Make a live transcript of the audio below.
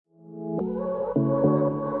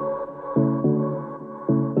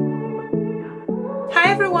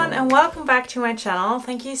everyone and welcome back to my channel.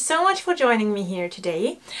 Thank you so much for joining me here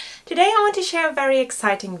today. Today I want to share a very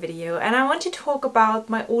exciting video and I want to talk about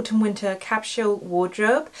my autumn-winter capsule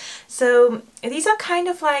wardrobe. So these are kind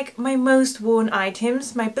of like my most worn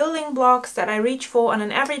items, my building blocks that I reach for on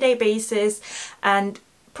an everyday basis, and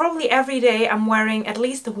probably every day I'm wearing at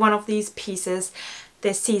least one of these pieces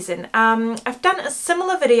this season. I've done a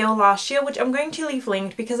similar video last year which I'm going to leave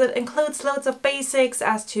linked because it includes loads of basics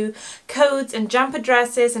as to coats and jumper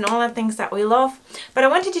dresses and all the things that we love, but I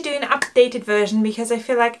wanted to do an updated version because I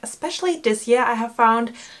feel like especially this year I have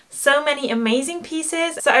found so many amazing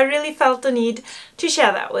pieces, so I really felt the need to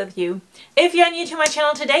share that with you. If you're new to my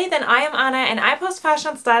channel today, then I am Anna and I post fashion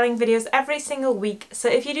and styling videos every single week. So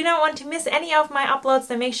if you do not want to miss any of my uploads,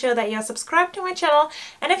 then make sure that you're subscribed to my channel.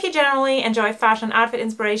 And if you generally enjoy fashion and outfit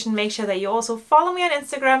inspiration, make sure that you also follow me on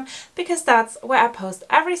Instagram because that's where I post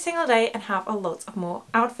every single day and have a lot of more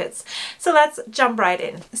outfits. So let's jump right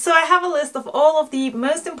in. So I have a list of all of the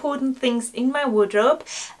most important things in my wardrobe.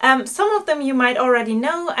 Some of them you might already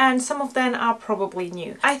know and some of them are probably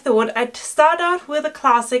new. I thought I'd start out with a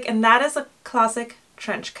classic, and that is a classic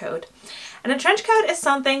trench coat. And a trench coat is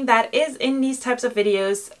something that is in these types of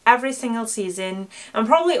videos every single season, and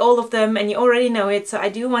probably all of them, and you already know it, so I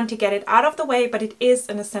do want to get it out of the way, but it is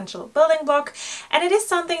an essential building block and it is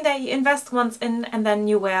something that you invest once in and then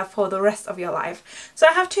you wear for the rest of your life. So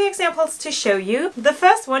I have two examples to show you. The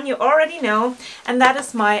first one you already know, and that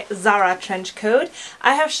is my Zara trench coat.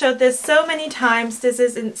 I have showed this so many times, this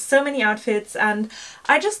is in so many outfits, and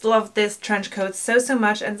I just love this trench coat so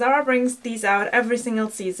much, and Zara brings these out every single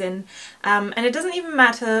season. And it doesn't even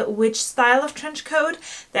matter which style of trench coat.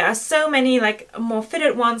 There are so many, like more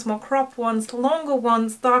fitted ones, more cropped ones, longer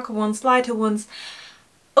ones, darker ones, lighter ones,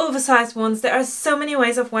 oversized ones. There are so many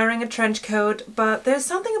ways of wearing a trench coat, but there's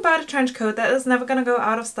something about a trench coat that is never gonna go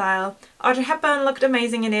out of style. Audrey Hepburn looked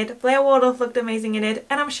amazing in it, Blair Waldorf looked amazing in it,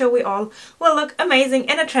 and I'm sure we all will look amazing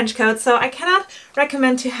in a trench coat, so I cannot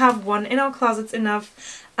recommend to have one in our closets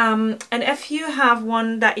enough. And if you have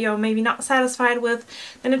one that you're maybe not satisfied with,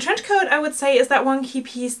 then a trench coat, I would say, is that one key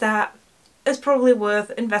piece that is probably worth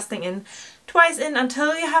investing in twice in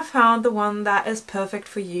until you have found the one that is perfect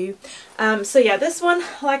for you. So yeah, this one,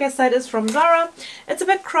 like I said, is from Zara. It's a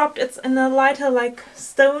bit cropped, it's in a lighter like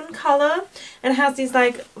stone color and has these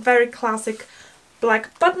like very classic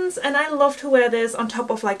black buttons, and I love to wear this on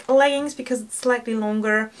top of like leggings because it's slightly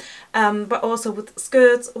longer, but also with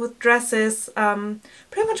skirts, with dresses,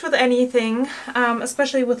 pretty much with anything,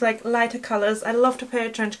 especially with like lighter colors. I love to pair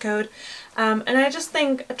a trench coat, and I just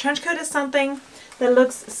think a trench coat is something that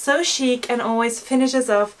looks so chic and always finishes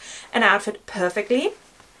off an outfit perfectly.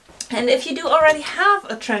 And if you do already have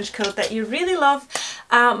a trench coat that you really love,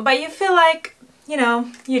 but you feel like, you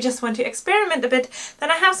know, you just want to experiment a bit,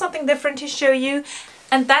 then I have something different to show you,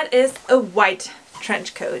 and that is a white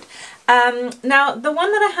trench coat. Now the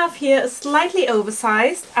one that I have here is slightly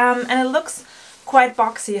oversized, and it looks quite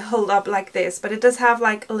boxy held up like this, but it does have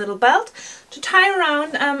like a little belt to tie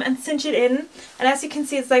around and cinch it in, and as you can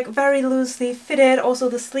see it's like very loosely fitted. Also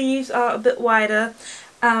the sleeves are a bit wider.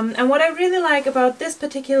 And what I really like about this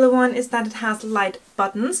particular one is that it has light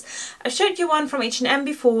buttons. I showed you one from H&M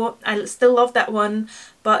before, I still love that one,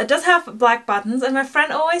 but it does have black buttons, and my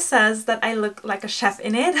friend always says that I look like a chef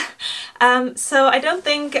in it. So I don't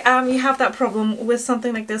think you have that problem with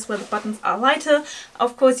something like this where the buttons are lighter.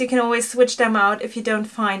 Of course you can always switch them out if you don't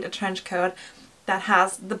find a trench coat that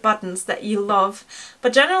has the buttons that you love,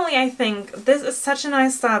 but generally I think this is such a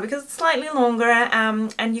nice style because it's slightly longer,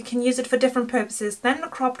 and you can use it for different purposes than the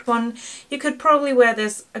cropped one. You could probably wear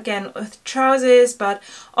this again with trousers, but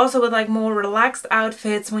also with like more relaxed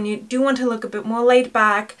outfits when you do want to look a bit more laid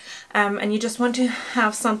back, and you just want to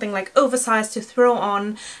have something like oversized to throw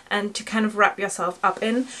on and to kind of wrap yourself up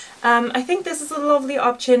in. I think this is a lovely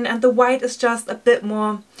option, and the white is just a bit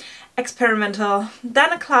more experimental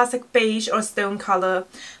than a classic beige or stone color,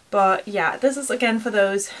 but yeah, this is again for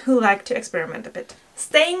those who like to experiment a bit.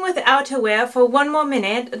 Staying with outerwear for one more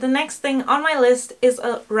minute, the next thing on my list is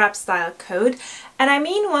a wrap style coat, and I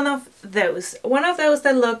mean one of those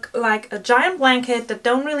that look like a giant blanket that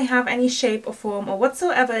don't really have any shape or form or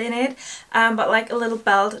whatsoever in it, but like a little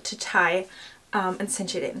belt to tie and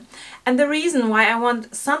cinch it in. And the reason why I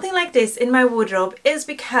want something like this in my wardrobe is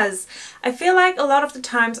because I feel like a lot of the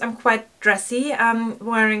times I'm quite dressy. I'm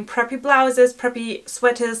wearing preppy blouses, preppy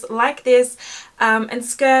sweaters like this, and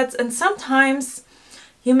skirts, and sometimes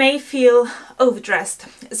you may feel overdressed.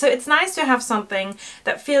 So it's nice to have something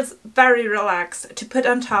that feels very relaxed to put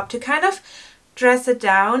on top to kind of dress it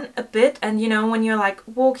down a bit. And you know, when you're like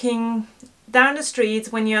walking down the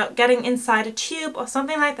streets, when you're getting inside a tube or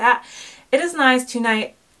something like that, it is nice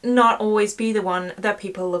to not always be the one that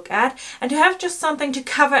people look at, and to have just something to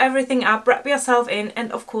cover everything up, wrap yourself in,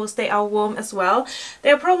 and of course they are warm as well.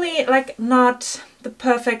 They're probably like not the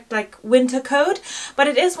perfect like winter coat, but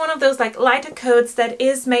it is one of those like lighter coats that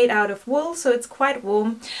is made out of wool, so it's quite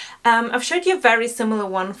warm. I've showed you a very similar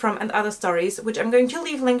one from other stories, which I'm going to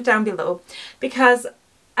leave linked down below, because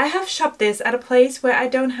I have shopped this at a place where I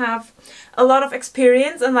don't have a lot of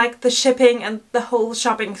experience and like the shipping and the whole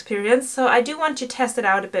shopping experience, so I do want to test it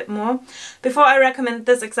out a bit more before I recommend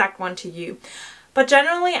this exact one to you. But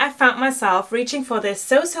generally I found myself reaching for this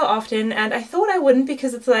so often, and I thought I wouldn't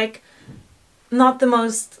because it's like not the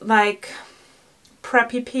most like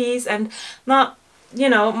preppy piece and not, you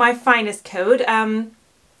know, my finest coat.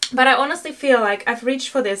 But I honestly feel like I've reached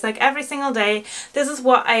for this like every single day. This is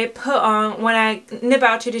what I put on when I nip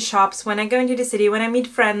out to the shops, when I go into the city, when I meet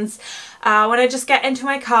friends, when I just get into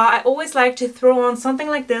my car. I always like to throw on something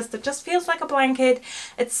like this that just feels like a blanket.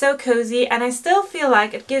 It's so cozy, and I still feel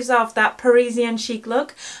like it gives off that Parisian chic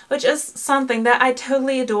look, which is something that I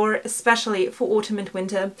totally adore, especially for autumn and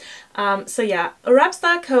winter. So yeah, a wrap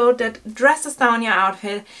style coat that dresses down your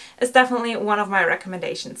outfit is definitely one of my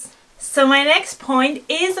recommendations. So my next point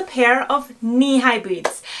is a pair of knee-high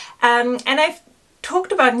boots, and I've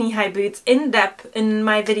talked about knee-high boots in depth in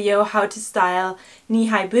my video how to style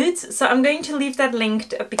knee-high boots, so I'm going to leave that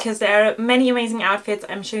linked because there are many amazing outfits.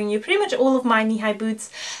 I'm showing you pretty much all of my knee-high boots,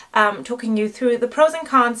 talking you through the pros and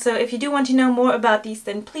cons, so if you do want to know more about these,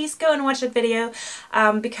 then please go and watch that video,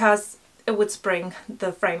 because it would spring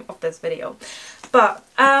the frame of this video. But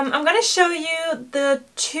I'm going to show you the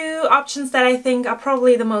two options that I think are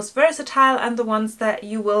probably the most versatile and the ones that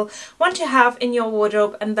you will want to have in your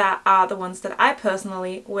wardrobe, and that are the ones that I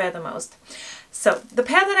personally wear the most. So the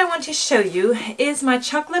pair that I want to show you is my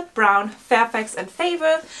chocolate brown Fairfax and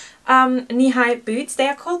Favor knee-high boots. They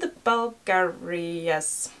are called the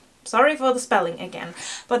Bulgarias. Sorry for the spelling again.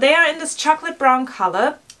 But they are in this chocolate brown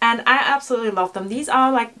color, and I absolutely love them. These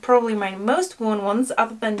are like probably my most worn ones,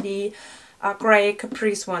 other than the grey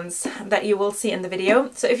Caprice ones that you will see in the video.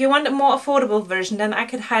 So if you want a more affordable version, then I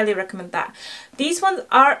could highly recommend that. These ones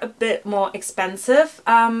are a bit more expensive,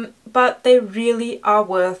 but they really are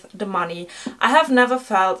worth the money. I have never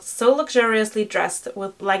felt so luxuriously dressed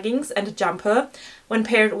with leggings and a jumper when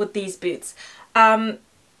paired with these boots.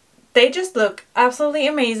 They just look absolutely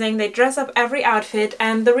amazing. They dress up every outfit,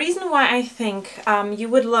 and the reason why I think you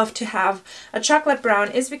would love to have a chocolate brown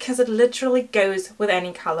is because it literally goes with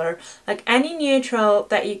any color. Like any neutral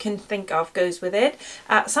that you can think of goes with it.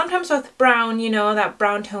 Sometimes with brown, you know, that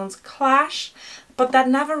brown tones clash, but that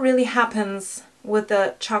never really happens with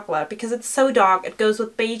the chocolate because it's so dark. It goes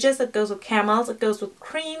with beiges, it goes with camels, it goes with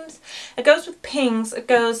creams, it goes with pinks, it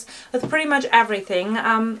goes with pretty much everything.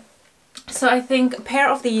 So I think a pair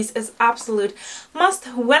of these is absolute must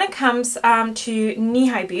when it comes to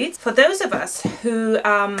knee-high boots. For those of us who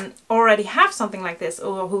already have something like this,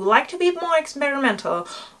 or who like to be more experimental,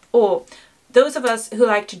 or those of us who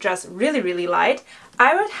like to dress really light,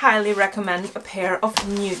 I would highly recommend a pair of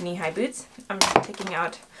nude knee-high boots. I'm just taking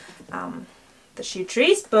out the shoe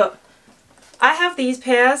trees, but I have these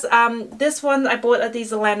pairs. This one I bought at the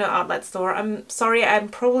Zalando outlet store. I'm sorry, I'm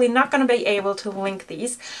probably not going to be able to link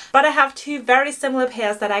these, but I have two very similar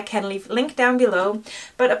pairs that I can leave linked down below.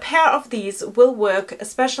 But a pair of these will work,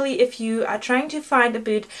 especially if you are trying to find a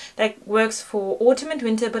boot that works for autumn and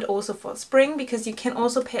winter, but also for spring, because you can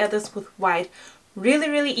also pair this with white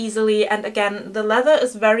really easily. And again, the leather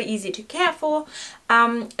is very easy to care for.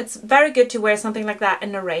 It's very good to wear something like that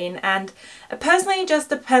in the rain, and personally it just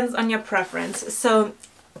depends on your preference. So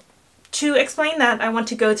to explain that, I want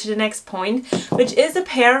to go to the next point, which is a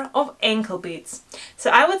pair of ankle boots. So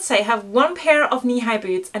I would say have one pair of knee-high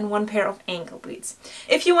boots and one pair of ankle boots.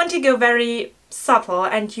 If you want to go very subtle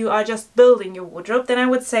and you are just building your wardrobe, then I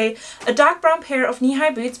would say a dark brown pair of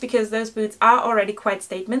knee-high boots, because those boots are already quite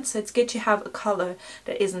statement, so it's good to have a color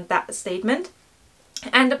that isn't that statement,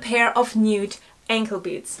 and a pair of nude ankle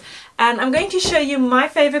boots. And I'm going to show you my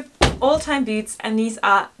favorite all-time boots, and these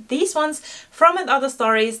are these ones from other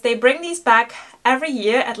stories. They bring these back every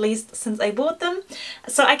year, at least since I bought them,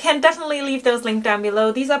 so I can definitely leave those linked down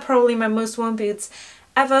below. These are probably my most worn boots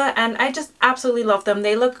ever, and I just absolutely love them.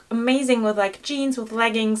 They look amazing with like jeans, with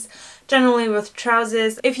leggings, generally with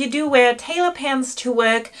trousers. If you do wear tailor pants to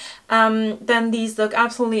work, then these look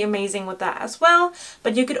absolutely amazing with that as well.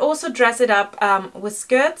 But you could also dress it up with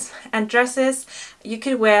skirts and dresses. You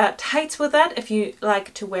could wear tights with that if you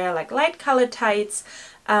like to wear like light colored tights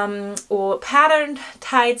or patterned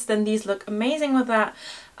tights, then these look amazing with that.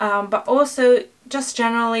 But also just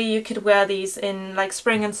generally you could wear these in like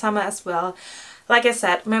spring and summer as well. like I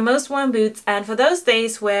said, my most worn boots, and for those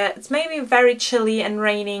days where it's maybe very chilly and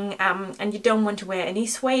raining and you don't want to wear any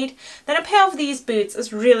suede, then a pair of these boots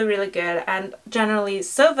is really, really good and generally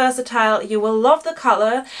so versatile. You will love the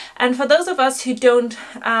color, and for those of us who don't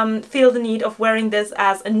feel the need of wearing this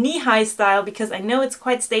as a knee-high style, because I know it's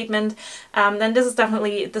quite statement, then this is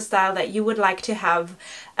definitely the style that you would like to have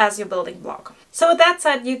as your building block. So with that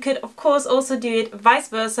said, you could of course also do it vice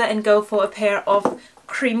versa and go for a pair of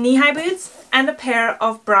cream knee-high boots and a pair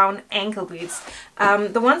of brown ankle boots.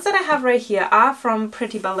 The ones that I have right here are from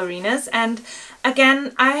Pretty Ballerinas, and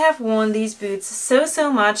again, I have worn these boots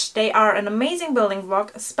so much. They are an amazing building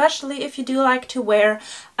block, especially if you do like to wear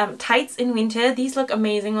tights in winter. These look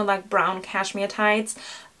amazing with like brown cashmere tights.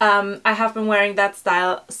 I have been wearing that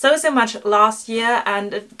style so much last year,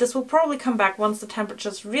 and this will probably come back once the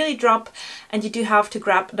temperatures really drop and you do have to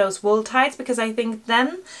grab those wool tights, because I think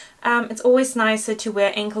then it's always nicer to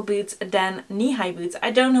wear ankle boots than knee-high boots.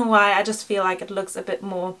 I don't know why, I just feel like it looks a bit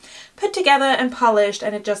more put together and polished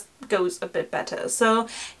and it just goes a bit better. So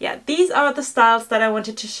yeah, these are the styles that I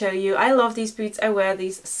wanted to show you. I love these boots, I wear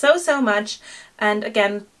these so much, and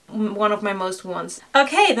again, one of my most ones.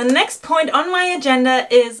 Okay, the next point on my agenda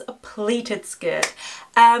is a pleated skirt.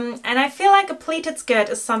 And I feel like a pleated skirt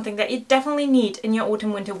is something that you definitely need in your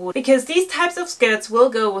autumn-winter wardrobe, because these types of skirts will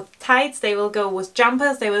go with tights, they will go with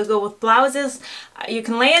jumpers, they will go with blouses. You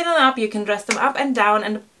can layer them up, you can dress them up and down,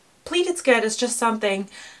 and a pleated skirt is just something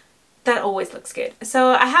that always looks good. So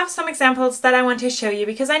I have some examples that I want to show you,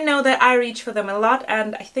 because I know that I reach for them a lot,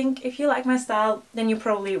 and I think if you like my style, then you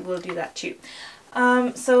probably will do that too.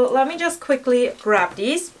 So let me just quickly grab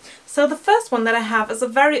these. So the first one that I have is a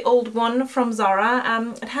very old one from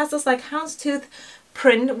Zara. It has this like houndstooth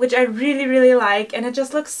print, which I really like, and it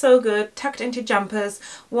just looks so good tucked into jumpers,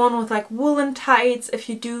 worn with like woolen tights if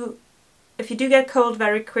you do get cold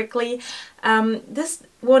very quickly. This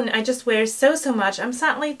one I just wear so much.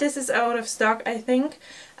 Sadly this is out of stock, I think,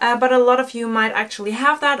 but a lot of you might actually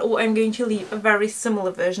have that, or I'm going to leave a very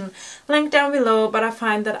similar version linked down below. But I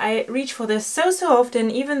find that I reach for this so often,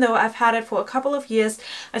 even though I've had it for a couple of years,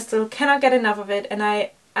 I still cannot get enough of it, and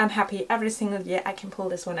I am happy every single year I can pull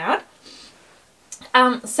this one out.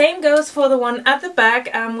 Same goes for the one at the back,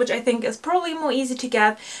 which I think is probably more easy to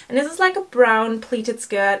get, and this is like a brown pleated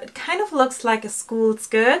skirt. It kind of looks like a school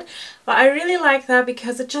skirt, but I really like that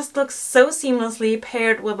because it just looks so seamlessly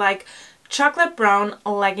paired with like chocolate brown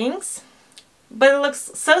leggings, but it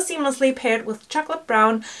looks so seamlessly paired with chocolate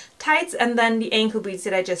brown tights and then the ankle boots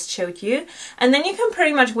that I just showed you. And then you can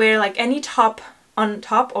pretty much wear like any top on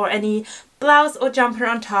top or any blouse or jumper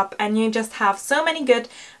on top, and you just have so many good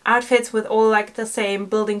outfits with all like the same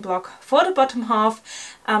building block for the bottom half.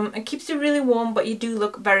 It keeps you really warm, but you do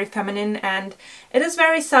look very feminine, and it is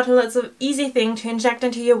very subtle. It's an easy thing to inject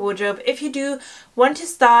into your wardrobe if you do want to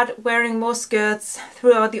start wearing more skirts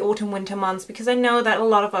throughout the autumn-winter months, because I know that a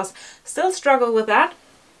lot of us still struggle with that.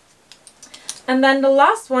 And then the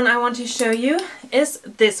last one I want to show you is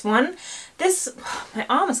this one. My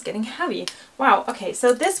arm is getting heavy. Wow, okay,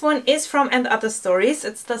 so this one is from And Other Stories.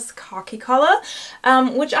 It's this khaki color,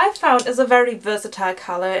 which I found is a very versatile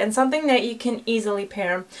color and something that you can easily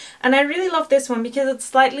pair. And I really love this one because it's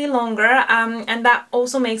slightly longer, and that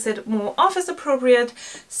also makes it more office appropriate.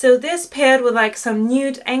 So this paired with like some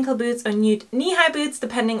nude ankle boots or nude knee-high boots,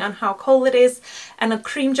 depending on how cold it is, and a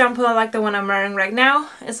cream jumper like the one I'm wearing right now,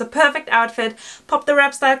 is a perfect outfit. Pop the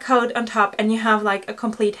wrap style coat on top and you have like a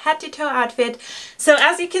complete head to toe outfit. So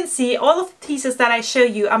as you can see, all of the pieces that I show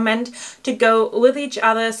you are meant to go with each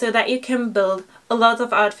other so that you can build a lot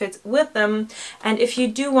of outfits with them. And if you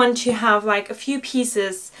do want to have like a few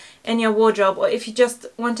pieces in your wardrobe, or if you just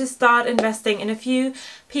want to start investing in a few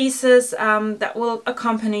pieces that will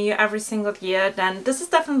accompany you every single year, then this is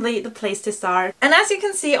definitely the place to start. And as you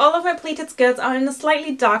can see, all of my pleated skirts are in a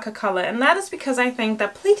slightly darker color, and that is because I think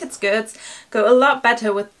that pleated skirts go a lot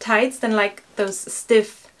better with tights than like those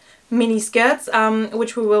stiff mini skirts,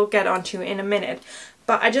 which we will get onto in a minute.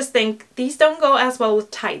 But I just think these don't go as well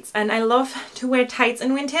with tights, and I love to wear tights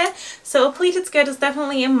in winter, so a pleated skirt is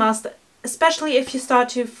definitely a must, especially if you start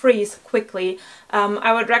to freeze quickly.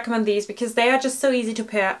 I would recommend these because they are just so easy to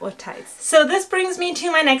pair with tights. So this brings me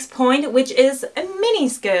to my next point, which is a mini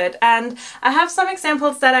skirt, and I have some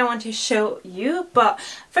examples that I want to show you, but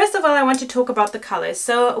first of all I want to talk about the colors.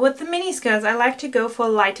 So with the mini skirts I like to go for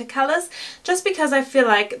lighter colors, just because I feel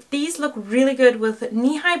like these look really good with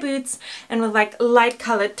knee-high boots and with like light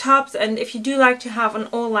colored tops. And if you do like to have an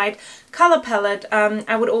all light color palette,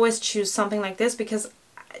 I would always choose something like this, because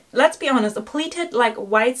let's be honest, a pleated like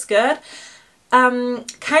white skirt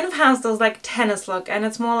kind of has those like tennis look, and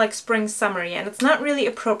it's more like spring summery, and it's not really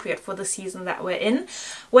appropriate for the season that we're in.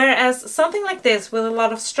 Whereas something like this with a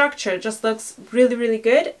lot of structure just looks really, really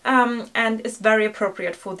good, and is very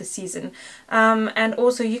appropriate for the season. And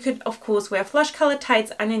also you could of course wear flush colored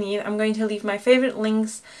tights underneath. I'm going to leave my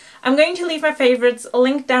favorites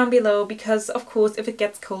linked down below, because of course if it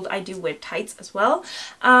gets cold I do wear tights as well.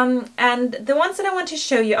 And the ones that I want to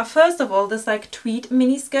show you are first of all this like tweed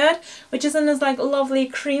mini skirt, which is in this like lovely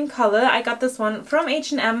cream color. I got this one from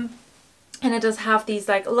H&M. And it does have these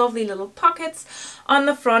like lovely little pockets on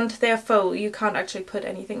the front. They're faux, you can't actually put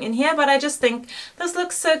anything in here, but I just think this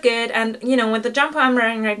looks so good. And you know, with the jumper I'm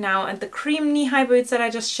wearing right now and the cream knee-high boots that I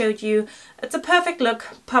just showed you, it's a perfect look.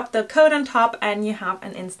 Pop the coat on top and you have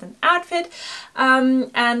an instant outfit.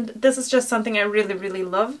 And this is just something I really, really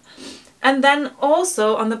love. And then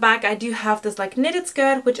also on the back I do have this like knitted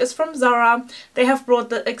skirt, which is from Zara. They have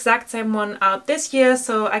brought the exact same one out this year,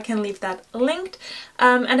 so I can leave that linked.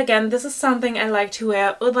 And again, this is something I like to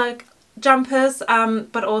wear with like jumpers,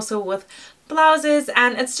 but also with blouses,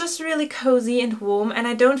 and it's just really cozy and warm, and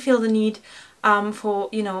I don't feel the need for,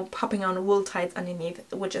 you know, popping on wool tights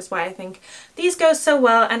underneath, which is why I think these go so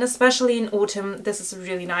well, and especially in autumn this is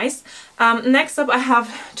really nice. Next up I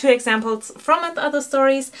have two examples from other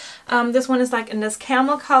stories. This one is like in this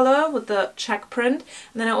camel color with the check print,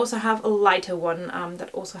 and then I also have a lighter one that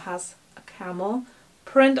also has a camel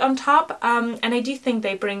print on top, and I do think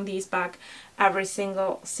they bring these back every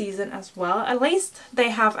single season as well. At least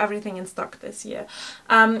they have everything in stock this year.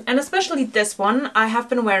 And especially this one I have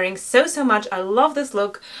been wearing so much. I love this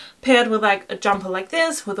look paired with like a jumper like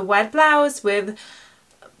this, with a white blouse, with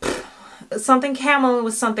something camel,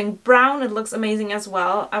 with something brown. It looks amazing as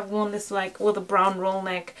well. I've worn this like with a brown roll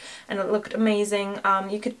neck and it looked amazing.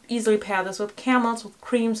 You could easily pair this with camels, with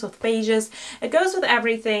creams, with beiges. It goes with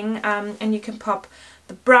everything, and you can pop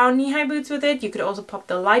the brown knee-high boots with it. You could also pop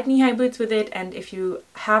the light knee-high boots with it, and if you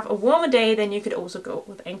have a warmer day then you could also go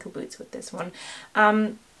with ankle boots with this one.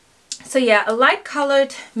 So yeah, a light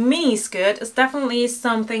colored mini skirt is definitely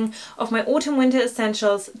something of my autumn winter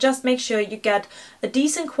essentials. Just make sure you get a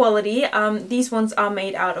decent quality. These ones are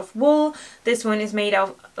made out of wool. This one is made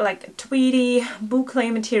of like tweedy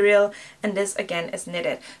boucle material, and this again is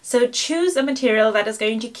knitted. So choose a material that is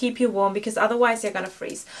going to keep you warm, because otherwise you're gonna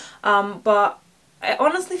freeze. But I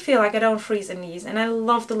honestly feel like I don't freeze in these, and I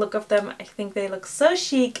love the look of them. I think they look so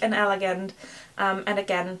chic and elegant, and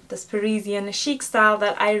again, this Parisian chic style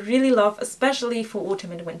that I really love, especially for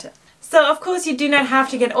autumn and winter. So of course you do not have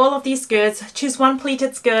to get all of these skirts. Choose one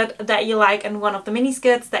pleated skirt that you like and one of the mini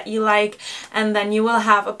skirts that you like, and then you will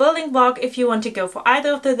have a building block if you want to go for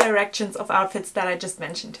either of the directions of outfits that I just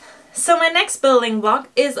mentioned. So my next building block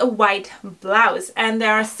is a white blouse, and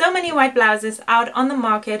there are so many white blouses out on the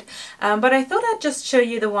market, but I thought I'd just show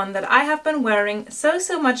you the one that I have been wearing so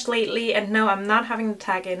much lately. And no, I'm not having the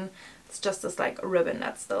tag in. It's just this like ribbon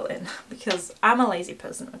that's still in, because I'm a lazy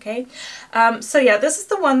person, okay? So yeah, this is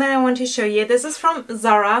the one that I want to show you. This is from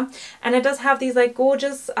Zara, and it does have these like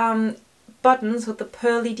gorgeous buttons with the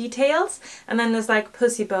pearly details, and then there's like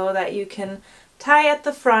pussy bow that you can tie at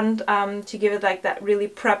the front to give it like that really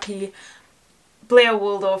preppy Blair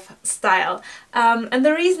Waldorf style. And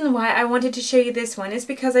the reason why I wanted to show you this one is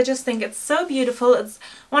because I just think it's so beautiful. It's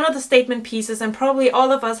one of the statement pieces, and probably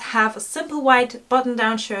all of us have a simple white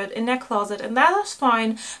button-down shirt in their closet, and that is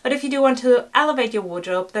fine. But if you do want to elevate your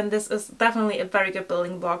wardrobe, then this is definitely a very good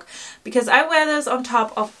building block, because I wear this on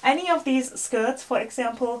top of any of these skirts. For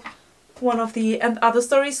example, one of the other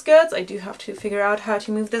story skirts. I do have to figure out how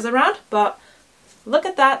to move this around, but look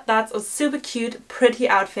at that. That's a super cute, pretty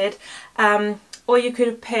outfit. Or you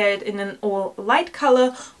could pair it in an all light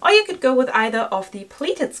color, or you could go with either of the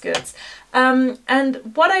pleated skirts.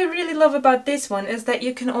 And what I really love about this one is that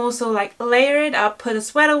you can also like layer it up, put a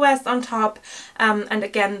sweater vest on top, and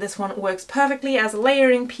again this one works perfectly as a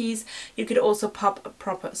layering piece. You could also pop a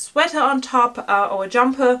proper sweater on top, or a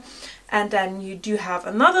jumper, and then you do have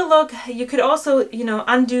another look. You could also, you know,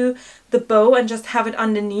 undo the bow and just have it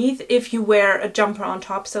underneath if you wear a jumper on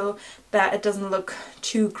top, so that it doesn't look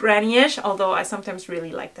too granny-ish, although I sometimes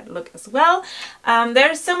really like that look as well.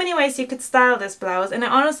 There are so many ways you could style this blouse, and I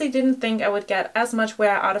honestly didn't think I would get as much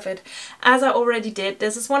wear out of it as I already did.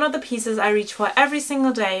 This is one of the pieces I reach for every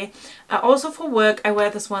single day. Also for work, I wear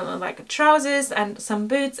this one with like trousers and some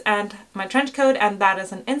boots and my trench coat, and that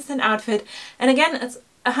is an instant outfit. And again, it's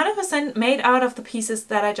 100% made out of the pieces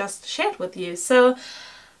that I just shared with you. So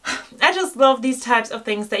I just love these types of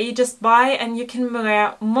things that you just buy and you can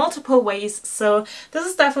wear multiple ways. So this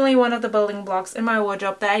is definitely one of the building blocks in my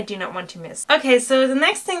wardrobe that I do not want to miss. Okay, so the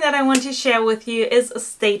next thing that I want to share with you is a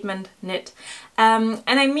statement knit.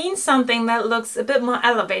 And I mean something that looks a bit more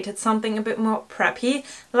elevated, something a bit more preppy,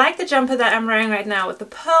 like the jumper that I'm wearing right now with the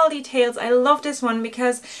pearl details. I love this one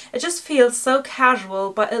because it just feels so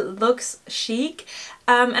casual, but it looks chic.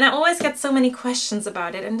 And I always get so many questions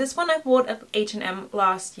about it, and this one I bought at H&M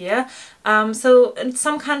last year. So in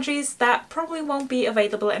some countries that probably won't be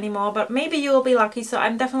available anymore, but maybe you'll be lucky, so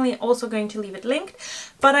I'm definitely also going to leave it linked.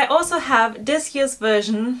 But I also have this year's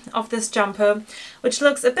version of this jumper, which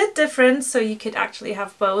looks a bit different, so you could actually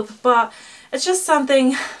have both, but it's just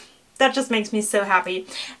something that just makes me so happy.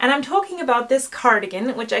 And I'm talking about this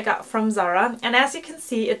cardigan, which I got from Zara, and as you can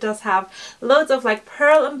see, it does have loads of like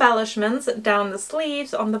pearl embellishments down the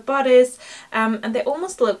sleeves, on the bodice, and they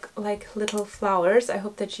almost look like little flowers. I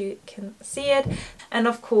hope that you can see it. And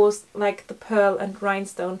of course, like the pearl and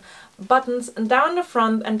rhinestone buttons down the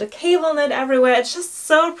front and the cable knit everywhere. It's just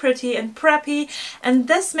so pretty and preppy, and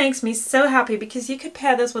this makes me so happy because you could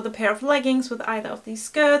pair this with a pair of leggings, with either of these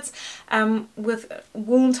skirts, with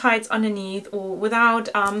wool tights underneath, or without.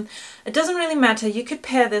 It doesn't really matter. You could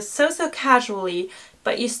pair this so casually,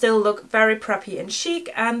 but you still look very preppy and chic.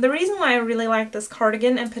 And the reason why I really like this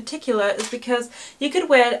cardigan in particular is because you could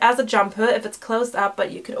wear it as a jumper if it's closed up, but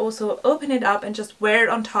you could also open it up and just wear it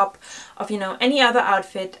on top of, you know, any other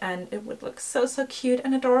outfit, and it would look so cute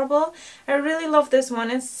and adorable. I really love this one.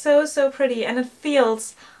 It's so pretty, and it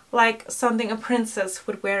feels like something a princess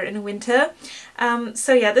would wear in winter.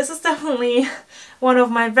 So yeah, this is definitely one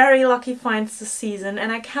of my very lucky finds this season,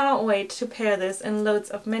 and I cannot wait to pair this in loads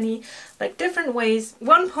of many like different ways.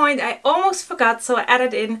 One point I almost forgot, so I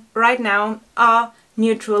added in right now, are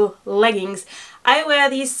neutral leggings. I wear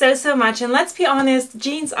these so much, and let's be honest,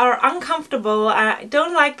 jeans are uncomfortable. I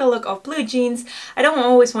don't like the look of blue jeans. I don't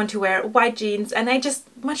always want to wear white jeans, and I just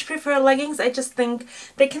much prefer leggings. I just think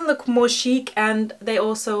they can look more chic, and they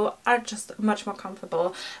also are just much more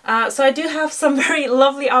comfortable. So I do have some very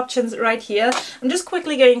lovely options right here. I'm just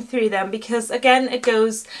quickly going through them because again, it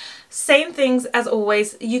goes same things as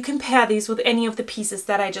always. You can pair these with any of the pieces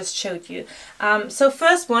that I just showed you. So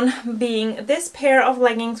first one being this pair of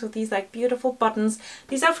leggings with these like beautiful buttons.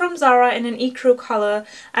 These are from Zara in an ecru color.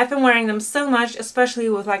 I've been wearing them so much, especially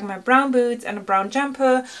with like my brown boots and a brown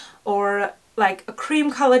jumper, or like a cream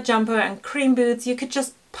colored jumper and cream boots. You could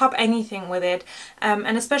just pop anything with it,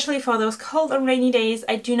 and especially for those cold and rainy days,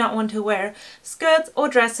 I do not want to wear skirts or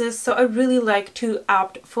dresses, so I really like to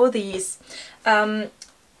opt for these.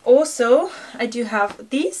 Also, I do have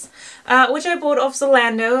these, which I bought off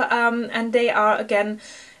Zalando, and they are again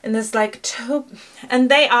in this like taupe, and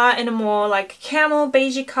they are in a more like camel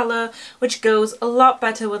beigey color, which goes a lot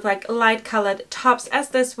better with like light colored tops as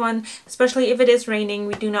this one, especially if it is raining.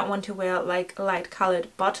 We do not want to wear like light colored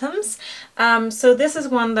bottoms. So this is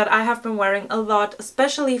one that I have been wearing a lot,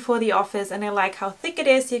 especially for the office, and I like how thick it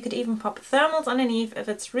is. You could even pop thermals underneath if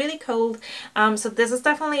it's really cold. So this is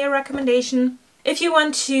definitely a recommendation. If you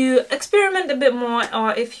want to experiment a bit more,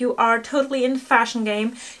 or if you are totally in the fashion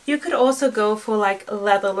game, you could also go for like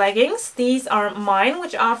leather leggings. These are mine,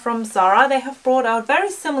 which are from Zara. They have brought out very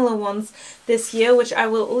similar ones this year, which I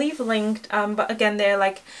will leave linked, but again, they're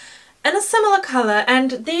like in a similar color.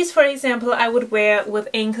 And these, for example, I would wear with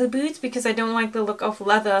ankle boots because I don't like the look of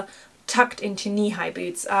leather tucked into knee-high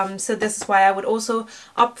boots. So this is why I would also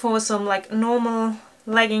opt for some like normal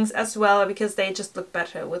leggings as well, because they just look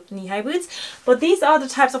better with knee-high boots. But these are the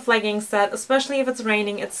types of leggings that, especially if it's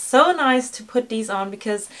raining, it's so nice to put these on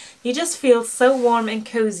because you just feel so warm and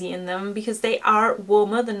cozy in them, because they are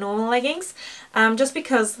warmer than normal leggings, just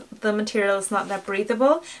because the material is not that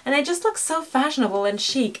breathable, and they just look so fashionable and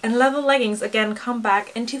chic. And leather leggings again come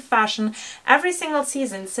back into fashion every single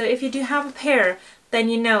season, so if you do have a pair, then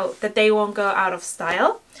you know that they won't go out of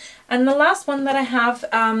style. And the last one that I have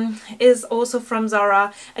is also from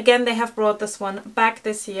Zara. Again, they have brought this one back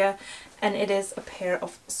this year, and it is a pair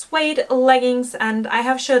of suede leggings, and I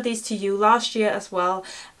have showed these to you last year as well.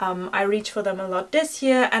 I reach for them a lot this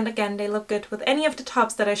year, and again, they look good with any of the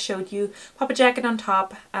tops that I showed you. Pop a jacket on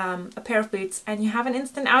top, a pair of boots, and you have an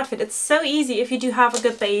instant outfit. It's so easy if you do have a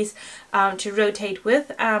good base to rotate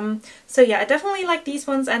with. So yeah, I definitely like these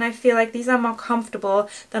ones, and I feel like these are more comfortable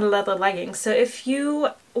than leather leggings. So if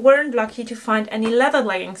you weren't lucky to find any leather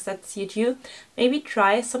leggings that suit you, maybe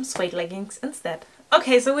try some suede leggings instead.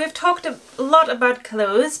 Okay, so we've talked a lot about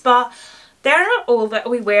clothes, but they're not all that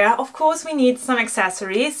we wear. Of course, we need some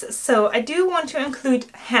accessories, so I do want to include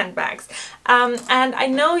handbags. And I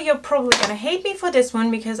know you're probably gonna hate me for this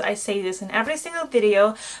one because I say this in every single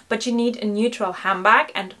video, but you need a neutral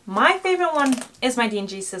handbag, and my favorite one is my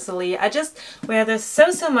D&G Sicily. I just wear this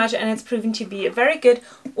so much, and it's proven to be a very good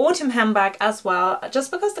autumn handbag as well,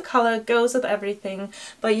 just because the color goes with everything.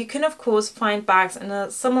 But you can of course find bags in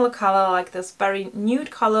a similar color, like this very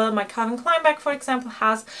nude color. My Calvin Klein bag, for example,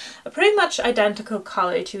 has a pretty much identical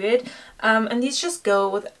color to it, and these just go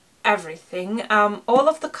with everything. All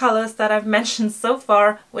of the colors that I've mentioned so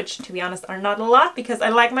far, which to be honest are not a lot because I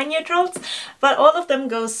like my neutrals, but all of them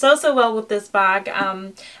go so well with this bag,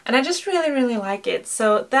 and I just really like it.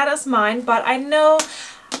 So that is mine, but I know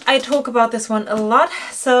I talk about this one a lot,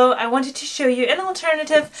 so I wanted to show you an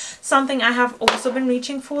alternative, something I have also been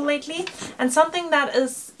reaching for lately, and something that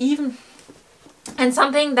is even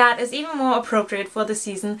more appropriate for the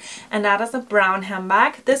season, and that is a brown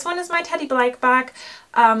handbag. This one is my Teddy Blake bag.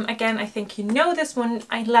 Again, I think you know this one.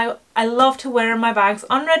 I love to wear my bags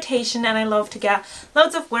on rotation, and I love to get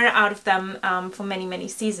loads of wear out of them for many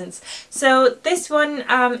seasons. So this one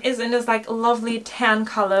is in this like lovely tan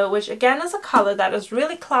color, which again is a color that is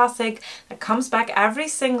really classic, that comes back every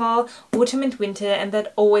single autumn and winter, and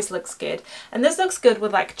that always looks good. And this looks good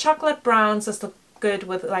with like chocolate browns. This looks good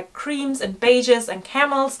with like creams and beiges and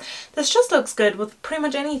camels. This just looks good with pretty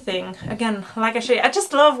much anything. Again, like I showed you, I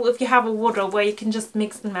just love if you have a wardrobe where you can just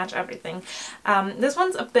mix and match everything. This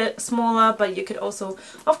one's a bit smaller, but you could also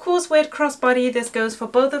of course wear it crossbody. This goes for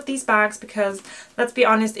both of these bags because, let's be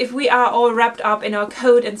honest, if we are all wrapped up in our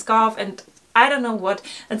coat and scarf and I don't know what,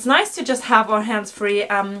 it's nice to just have our hands free,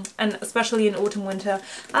 and especially in autumn winter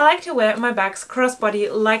I like to wear my bags crossbody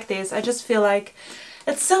like this. I just feel like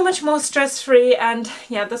it's so much more stress-free, and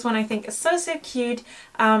yeah, this one I think is so cute.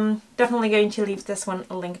 Definitely going to leave this one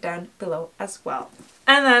a link down below as well.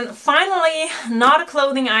 And then finally, not a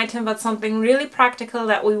clothing item, but something really practical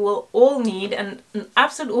that we will all need, and an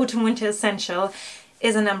absolute autumn-winter essential,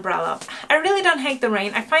 is an umbrella. I really don't hate the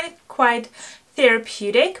rain. I find it quite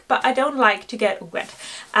therapeutic, but I don't like to get wet,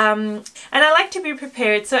 and I like to be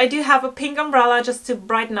prepared, so I do have a pink umbrella just to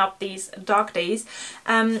brighten up these dark days,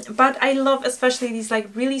 but I love especially these like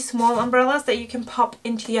really small umbrellas that you can pop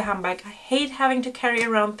into your handbag. I hate having to carry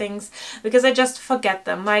around things because I just forget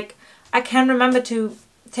them. Like, I can remember to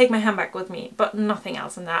take my handbag with me, but nothing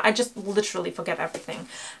else in that. I just literally forget everything,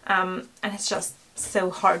 and it's just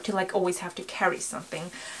so hard to like always have to carry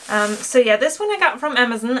something. So yeah, this one I got from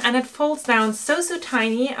Amazon, and it folds down so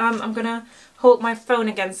tiny. I'm gonna hold my phone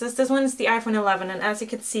against this. This one is the iPhone 11, and as you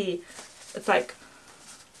can see, it's like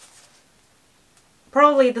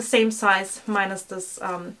probably the same size minus this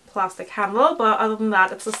plastic handle, but other than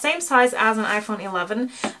that it's the same size as an iPhone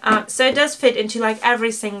 11. So it does fit into like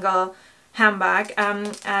every single handbag,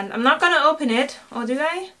 and I'm not gonna open it, or do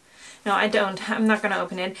I? No, I don't. I'm not going to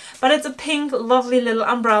open it. But it's a pink, lovely little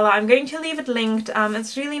umbrella. I'm going to leave it linked.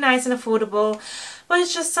 It's really nice and affordable, but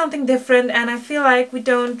it's just something different, and I feel like we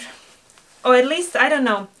don't, or at least, I don't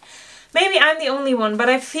know, maybe I'm the only one, but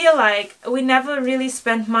I feel like we never really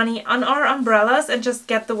spend money on our umbrellas and just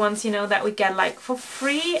get the ones, you know, that we get like for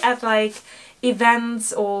free at like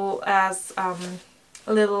events or as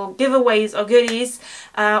little giveaways or goodies,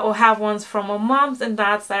 or have ones from our moms and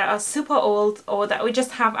dads that are super old, or that we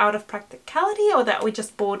just have out of practicality, or that we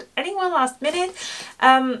just bought anyone last minute.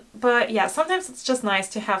 But yeah, sometimes it's just nice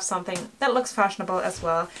to have something that looks fashionable as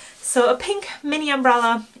well. So a pink mini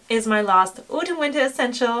umbrella is my last autumn winter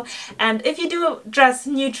essential, and if you do dress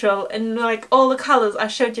neutral in like all the colors I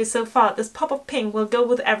showed you so far, this pop of pink will go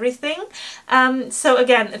with everything. So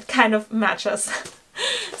again, it kind of matches.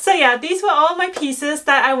 So yeah, these were all my pieces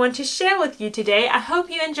that I want to share with you today. I hope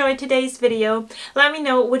you enjoyed today's video. Let me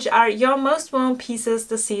know which are your most worn pieces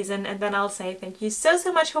this season, and then I'll say thank you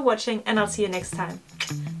so much for watching, and I'll see you next time.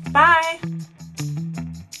 Bye!